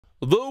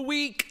The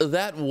week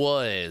that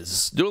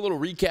was. Do a little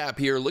recap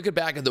here, looking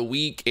back at the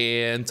week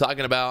and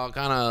talking about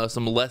kind of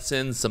some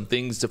lessons, some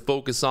things to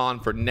focus on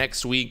for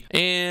next week,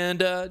 and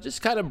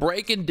just kind of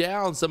breaking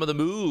down some of the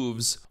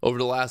moves over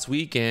the last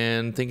week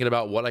and thinking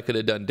about what I could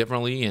have done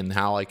differently and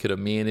how I could have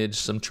managed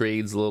some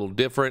trades a little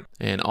different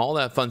and all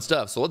that fun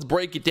stuff. So let's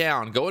break it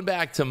down. Going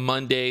back to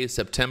Monday,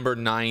 September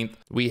 9th,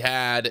 we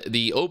had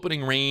the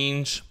opening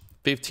range,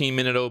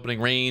 15-minute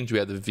opening range. We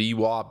had the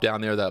VWAP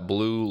down there, that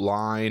blue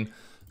line.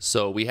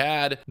 So we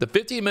had the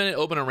 15-minute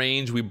opening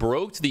range. We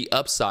broke to the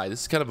upside.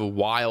 This is kind of a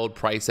wild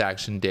price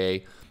action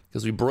day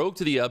because we broke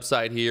to the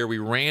upside here. We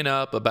ran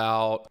up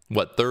about,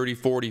 30,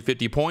 40,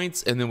 50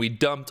 points, and then we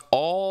dumped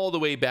all the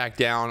way back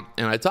down.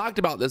 And I talked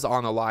about this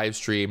on a live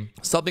stream.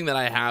 Something that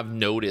I have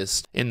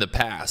noticed in the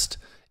past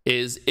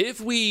is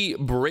if we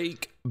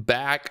break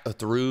back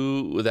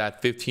through that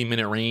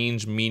 15-minute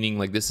range, meaning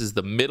like this is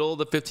the middle of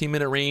the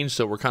 15-minute range,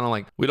 so we're kind of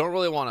like, we don't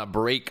really want to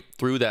break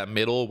through that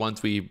middle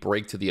once we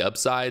break to the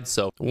upside.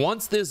 So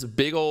once this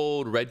big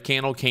old red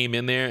candle came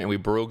in there and we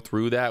broke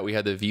through that, we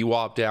had the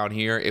VWAP down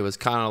here. It was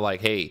kind of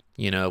like, hey,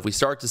 if we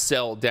start to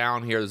sell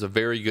down here, there's a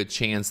very good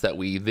chance that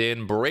we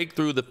then break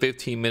through the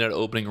 15-minute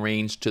opening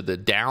range to the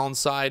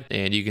downside.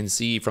 And you can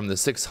see from the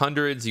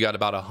 600s, you got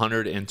about a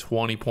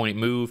 120-point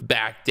move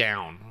back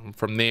down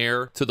from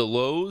there to the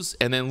lows.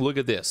 And then look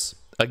at this.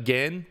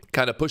 Again,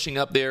 kind of pushing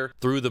up there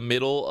through the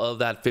middle of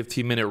that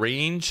 15-minute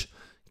range,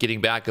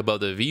 getting back above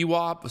the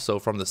VWAP. So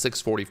from the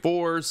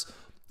 644s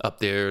up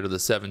there to the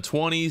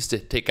 720s to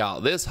take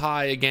out this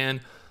high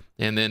again.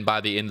 And then by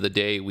the end of the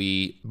day,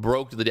 we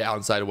broke to the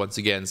downside once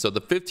again. So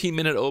the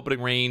 15-minute opening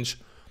range,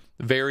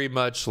 very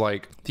much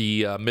like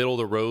the middle of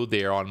the road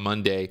there on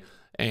Monday.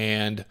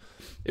 And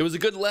it was a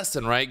good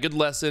lesson, right? Good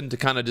lesson to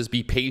kind of just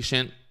be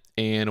patient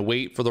and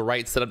wait for the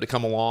right setup to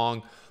come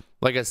along.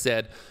 Like I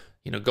said,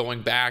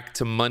 going back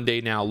to Monday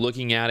now,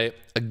 looking at it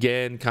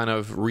again, kind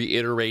of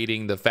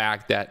reiterating the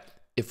fact that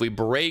if we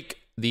break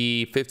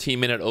the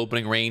 15-minute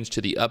opening range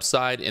to the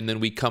upside and then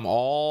we come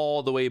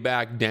all the way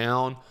back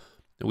down,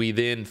 we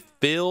then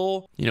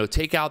fill,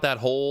 take out that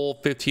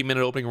whole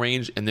 15-minute opening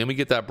range, and then we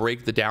get that break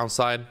to the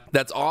downside.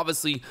 That's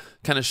obviously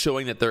kind of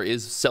showing that there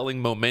is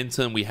selling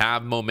momentum. We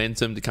have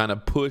momentum to kind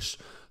of push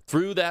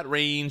through that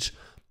range.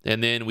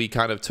 And then we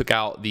kind of took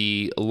out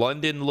the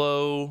London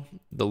low.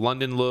 The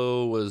London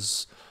low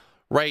was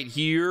right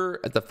here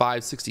at the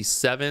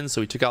 567.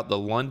 So we took out the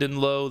London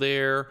low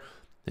there.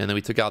 And then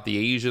we took out the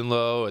Asian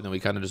low. And then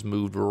we kind of just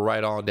moved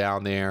right on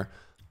down there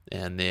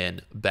and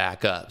then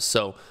back up.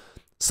 So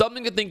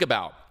something to think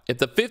about. If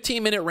the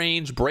 15-minute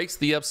range breaks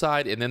the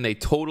upside and then they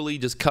totally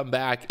just come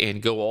back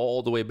and go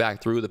all the way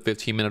back through the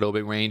 15-minute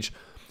opening range,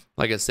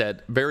 like I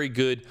said, very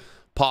good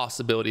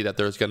possibility that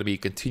there's going to be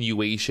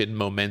continuation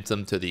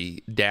momentum to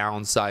the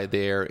downside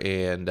there.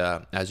 And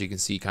as you can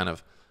see, kind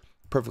of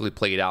perfectly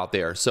played out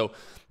there. So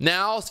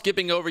now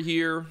skipping over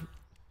here,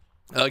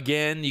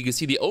 again, you can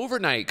see the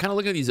overnight, kind of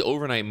look at these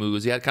overnight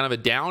moves. You had kind of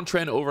a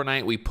downtrend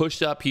overnight. We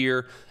pushed up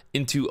here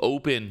into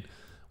open.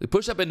 We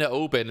push up into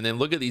open, and then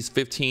look at these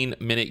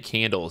 15-minute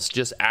candles.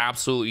 Just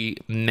absolutely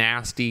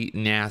nasty,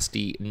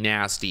 nasty,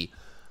 nasty.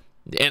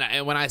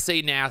 And when I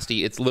say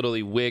nasty, it's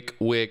literally wick,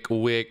 wick,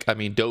 wick. I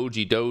mean,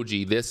 doji,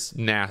 doji. This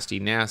nasty,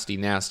 nasty,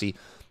 nasty.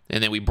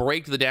 And then we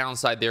break the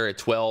downside there at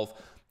 12.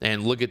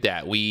 And look at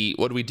that.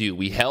 What do we do?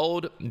 We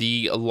held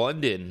the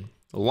London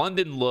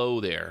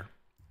low there.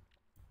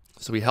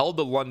 So we held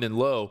the London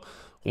low.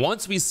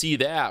 Once we see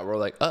that, we're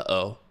like,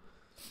 uh-oh.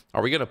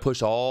 Are we going to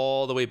push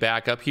all the way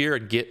back up here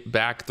and get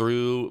back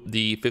through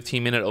the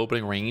 15-minute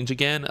opening range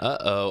again?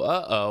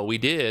 Uh-oh. We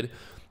did.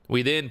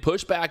 We then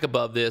push back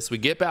above this. We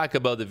get back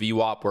above the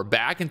VWAP. We're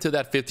back into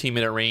that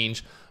 15-minute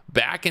range,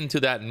 back into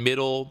that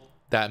middle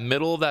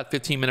of that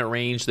 15-minute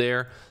range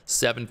there,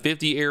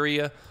 750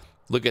 area.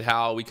 Look at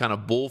how we kind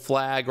of bull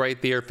flag right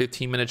there,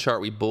 15-minute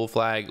chart. We bull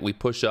flag, we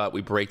push up,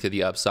 we break to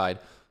the upside.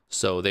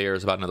 So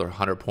there's about another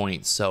 100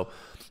 points. So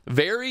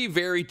very,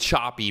 very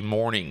choppy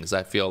mornings.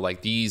 I feel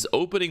like these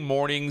opening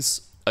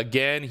mornings,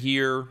 again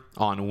here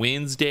on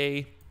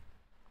Wednesday,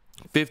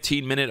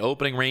 15-minute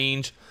opening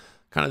range,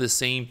 kind of the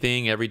same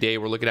thing every day.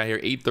 We're looking at here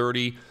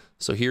 8:30.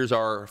 So here's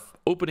our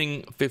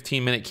opening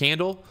 15-minute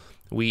candle.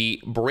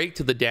 We break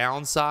to the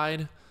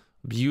downside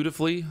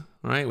beautifully,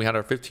 right? We had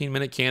our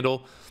 15-minute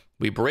candle.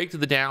 We break to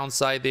the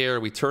downside there.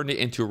 We turned it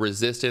into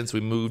resistance.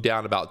 We moved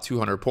down about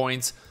 200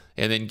 points.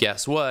 And then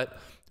guess what?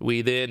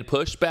 We then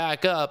push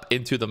back up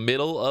into the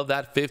middle of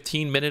that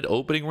 15-minute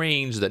opening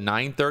range, the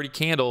 930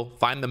 candle,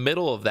 find the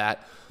middle of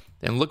that,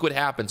 and look what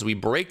happens. We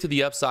break to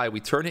the upside, we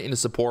turn it into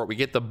support, we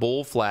get the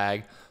bull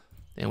flag,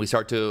 and we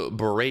start to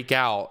break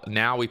out.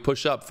 Now we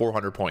push up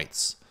 400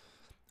 points.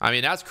 I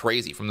mean, that's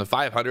crazy. From the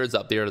 500s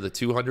up there to the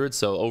 200s,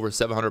 so over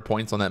 700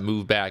 points on that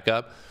move back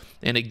up.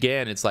 And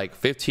again, it's like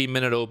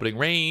 15-minute opening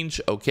range.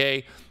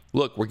 Okay,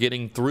 look, we're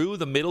getting through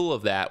the middle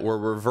of that. We're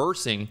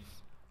reversing.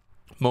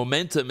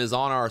 Momentum is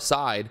on our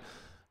side,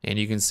 and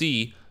you can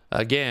see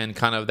again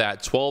kind of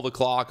that 12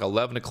 o'clock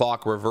 11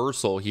 o'clock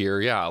reversal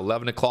here. Yeah,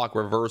 11 o'clock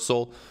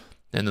reversal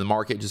and the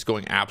market just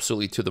going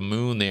absolutely to the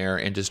moon there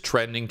and just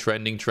trending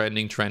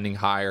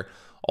higher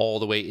all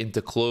the way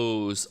into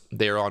close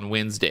there on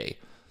Wednesday.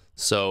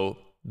 So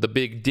the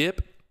big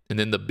dip and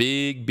then the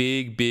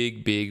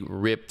big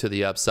rip to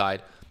the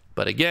upside.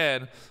 But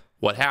again,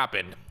 what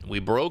happened? We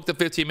broke the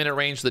 15-minute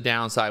range to the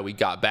downside. We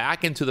got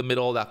back into the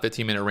middle of that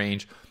 15-minute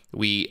range.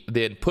 We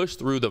then pushed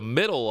through the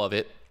middle of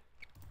it,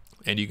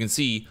 and you can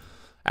see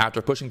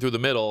after pushing through the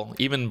middle,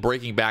 even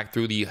breaking back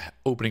through the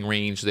opening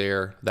range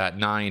there, that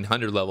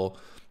 900 level,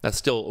 that's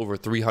still over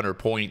 300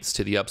 points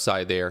to the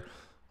upside there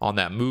on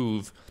that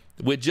move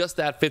with just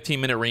that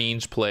 15-minute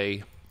range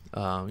play,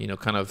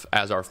 kind of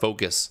as our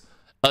focus.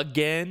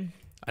 Again,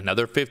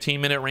 another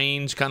 15-minute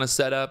range kind of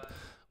setup.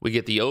 We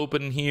get the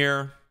open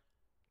here,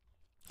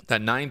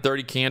 that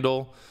 930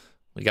 candle.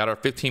 We got our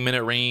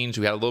 15-minute range.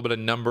 We had a little bit of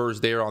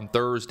numbers there on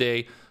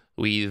Thursday.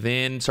 We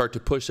then start to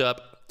push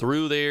up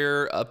through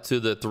there up to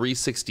the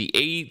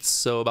 368,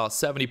 so about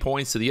 70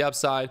 points to the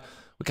upside.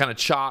 We kind of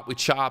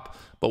chop,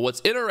 but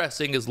what's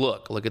interesting is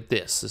look at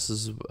this. This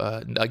is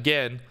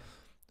again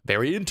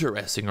very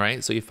interesting,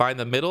 right? So you find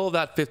the middle of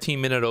that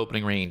 15-minute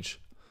opening range.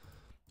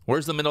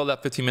 Where's the middle of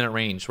that 15-minute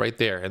range? Right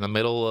there in the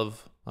middle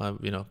of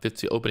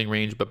 50 opening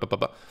range.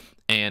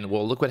 And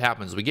well, look what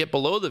happens. We get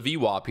below the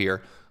VWAP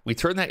here. We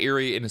turn that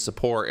area into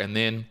support, and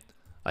then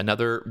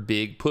another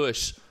big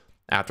push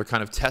after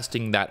kind of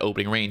testing that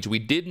opening range. We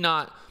did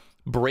not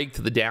break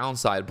to the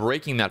downside,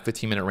 breaking that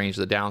 15-minute range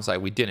to the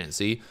downside. We didn't.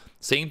 See,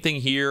 same thing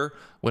here.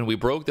 When we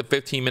broke the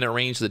 15-minute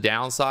range to the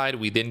downside,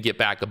 we then get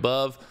back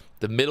above.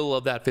 The middle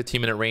of that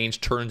 15-minute range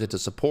turns into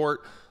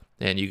support,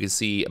 and you can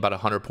see about a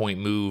 100-point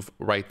move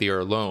right there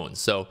alone.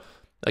 So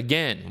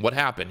again, what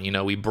happened?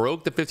 We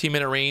broke the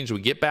 15-minute range,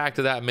 we get back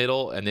to that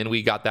middle, and then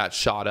we got that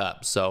shot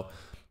up. So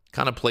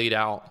kind of played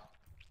out,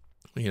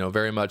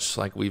 very much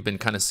like we've been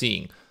kind of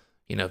seeing.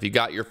 If you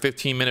got your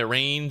 15-minute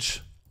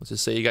range, let's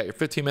just say you got your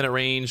 15-minute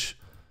range,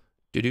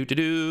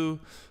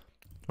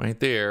 right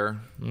there.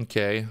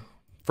 Okay,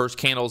 first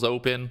candle's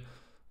open.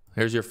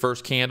 Here's your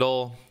first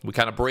candle. We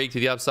kind of break to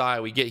the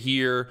upside. We get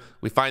here,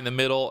 we find the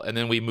middle, and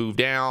then we move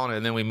down,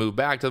 and then we move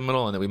back to the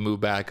middle, and then we move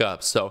back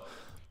up. So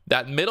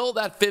that middle,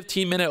 that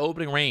 15-minute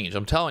opening range,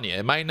 I'm telling you,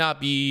 it might not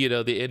be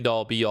the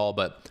end-all be-all,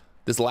 but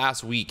this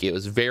last week it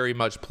was very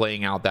much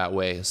playing out that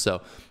way.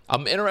 So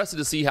I'm interested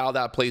to see how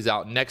that plays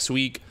out next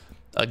week.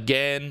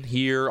 Again,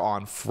 here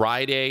on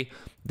Friday,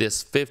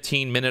 this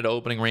 15-minute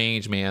opening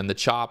range, man, the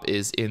chop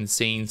is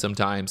insane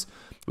sometimes.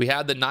 We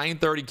had the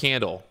 930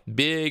 candle,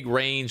 big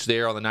range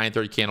there on the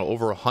 930 candle,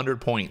 over 100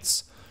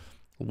 points.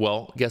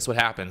 Well, guess what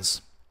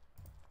happens?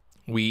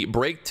 We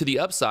break to the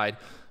upside,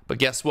 but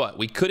guess what?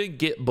 We couldn't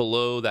get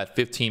below that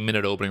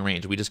 15-minute opening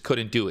range. We just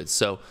couldn't do it.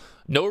 So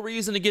no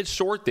reason to get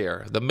short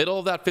there. The middle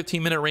of that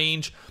 15-minute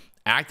range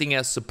acting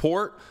as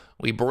support.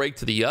 We break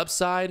to the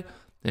upside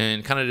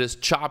and kind of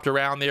just chopped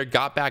around there,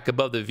 got back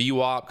above the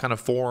VWAP, kind of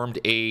formed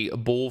a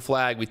bull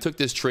flag. We took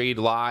this trade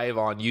live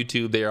on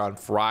YouTube there on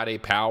Friday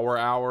Power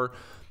Hour,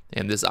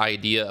 and this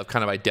idea of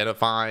kind of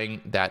identifying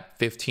that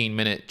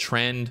 15-minute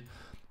trend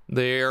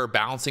there,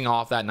 bouncing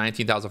off that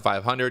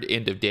 19,500,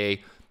 end of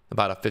day,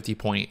 about a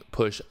 50-point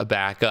push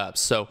back up.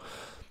 So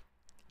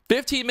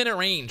 15-minute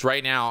range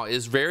right now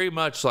is very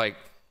much like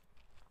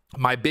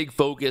my big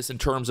focus in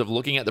terms of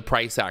looking at the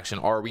price action.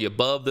 Are we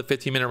above the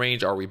 15-minute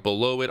range? Are we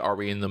below it? Are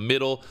we in the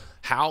middle?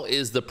 How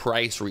is the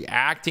price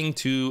reacting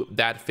to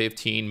that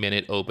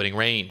 15-minute opening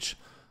range?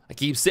 I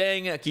keep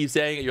saying it.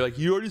 You're like,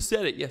 you already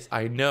said it. Yes,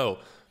 I know.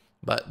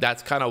 But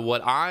that's kind of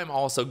what I'm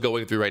also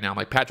going through right now. I'm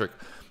like, Patrick,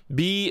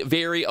 be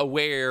very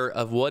aware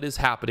of what is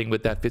happening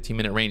with that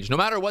 15-minute range, no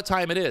matter what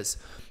time it is.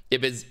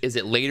 Is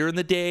it later in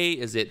the day?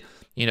 Is it,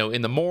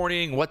 in the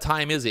morning? What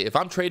time is it? If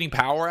I'm trading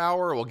Power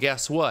Hour, well,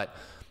 guess what?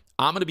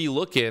 I'm going to be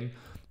looking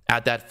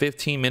at that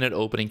 15-minute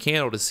opening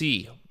candle to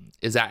see,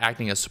 is that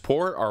acting as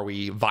support? Are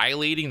we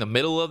violating the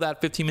middle of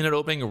that 15-minute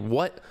opening? Or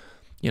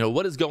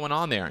what is going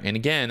on there? And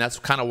again, that's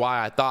kind of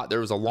why I thought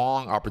there was a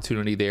long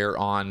opportunity there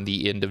on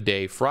the end of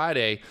day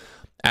Friday,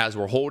 as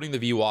we're holding the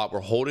VWAP, we're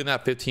holding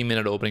that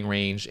 15-minute opening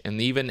range, and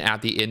even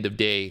at the end of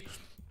day,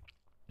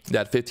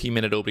 that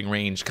 15-minute opening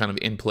range kind of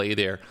in play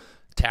there,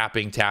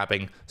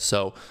 tapping.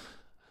 So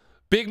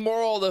big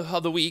moral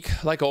of the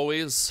week, like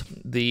always,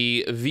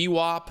 the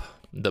VWAP,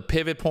 the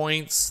pivot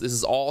points. This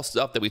is all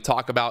stuff that we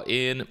talk about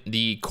in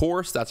the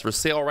course that's for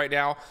sale right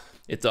now.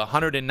 It's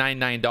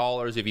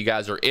 $199 if you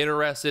guys are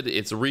interested.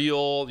 It's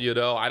real,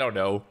 I don't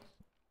know.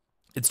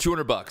 It's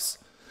 $200.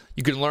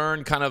 You can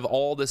learn kind of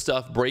all this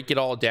stuff, break it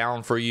all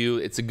down for you.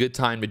 It's a good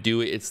time to do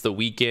it. It's the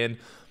weekend.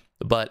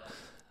 But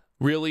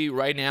really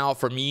right now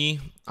for me,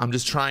 I'm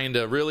just trying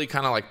to really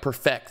kind of like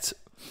perfect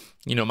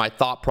my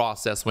thought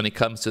process when it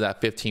comes to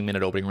that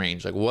 15-minute opening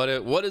range. Like what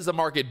is the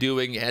market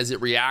doing? Is it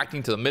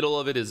reacting to the middle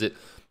of it? Is it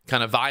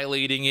kind of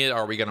violating it?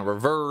 Are we going to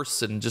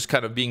reverse? And just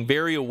kind of being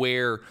very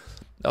aware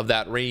of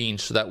that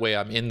range, so that way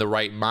I'm in the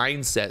right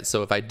mindset.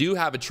 So if I do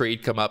have a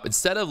trade come up,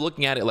 instead of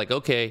looking at it like,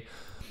 okay,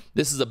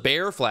 this is a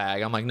bear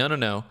flag, I'm like,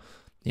 no.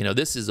 you know,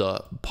 this is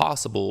a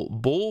possible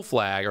bull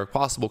flag or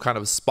possible kind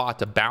of spot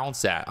to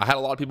bounce at. I had a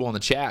lot of people in the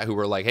chat who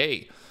were like,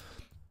 hey,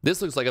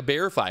 this looks like a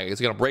bear flag.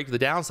 It's going to break to the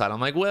downside. I'm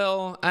like,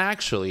 well,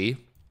 actually,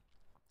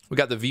 we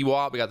got the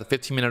VWAP. We got the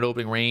 15-minute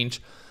opening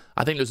range.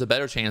 I think there's a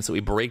better chance that we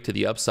break to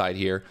the upside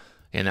here.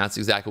 And that's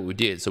exactly what we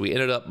did. So we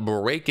ended up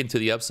breaking to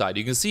the upside.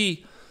 You can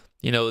see,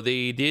 you know,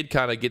 they did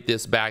kind of get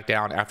this back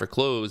down after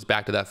close,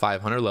 back to that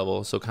 500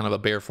 level. So kind of a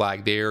bear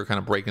flag there, kind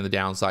of breaking the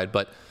downside.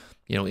 But,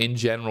 you know, in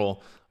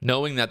general,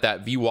 knowing that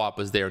that VWAP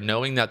was there,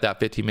 knowing that that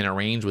 15-minute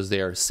range was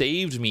there,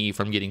 saved me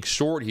from getting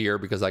short here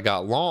because I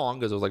got long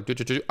because I was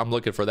like, I'm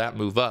looking for that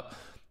move up,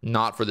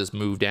 not for this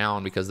move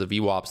down because the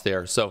VWAP's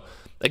there. So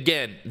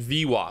again,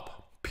 VWAP,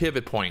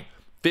 pivot point,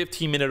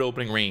 15-minute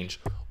opening range.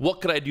 What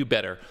could I do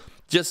better?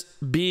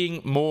 Just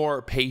being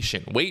more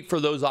patient. Wait for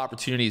those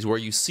opportunities where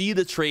you see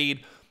the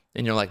trade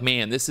and you're like,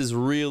 man, this is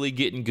really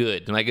getting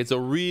good. Like, it's a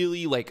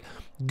really like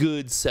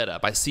good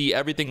setup. I see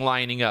everything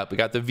lining up. We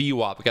got the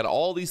VWAP. We got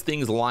all these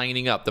things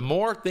lining up. The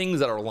more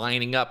things that are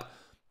lining up,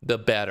 the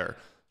better.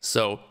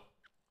 So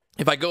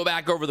if I go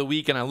back over the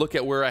week and I look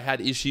at where I had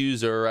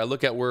issues, or I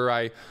look at where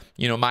I,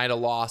 you know, might have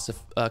lost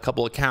a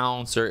couple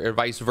accounts or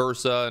vice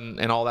versa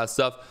and all that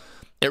stuff,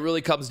 it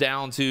really comes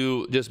down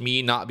to just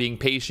me not being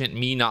patient,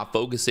 me not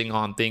focusing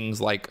on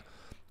things like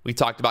we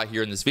talked about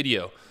here in this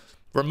video.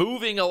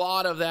 Removing a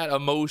lot of that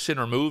emotion,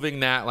 removing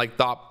that like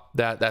thought,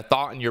 that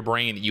thought in your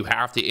brain that you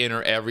have to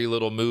enter every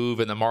little move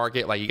in the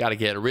market. Like, you got to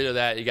get rid of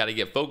that. You got to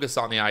get focused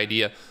on the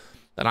idea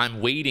that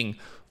I'm waiting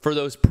for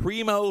those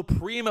primo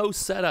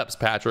setups,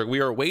 Patrick. We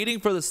are waiting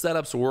for the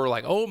setups where we're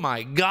like, oh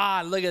my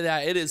God, look at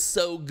that. It is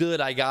so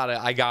good. I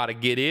gotta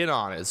get in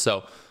on it.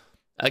 So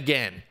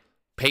again,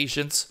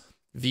 patience,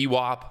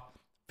 VWAP,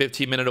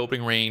 15-minute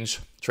opening range,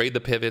 trade the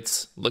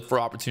pivots, look for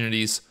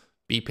opportunities,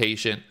 be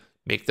patient,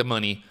 make the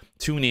money.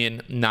 Tune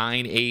in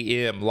 9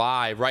 a.m.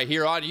 live right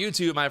here on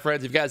YouTube, my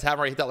friends. If you guys haven't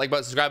already hit that like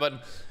button, subscribe button,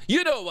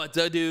 you know what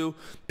to do.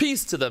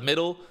 Peace to the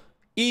Middle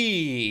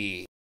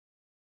East.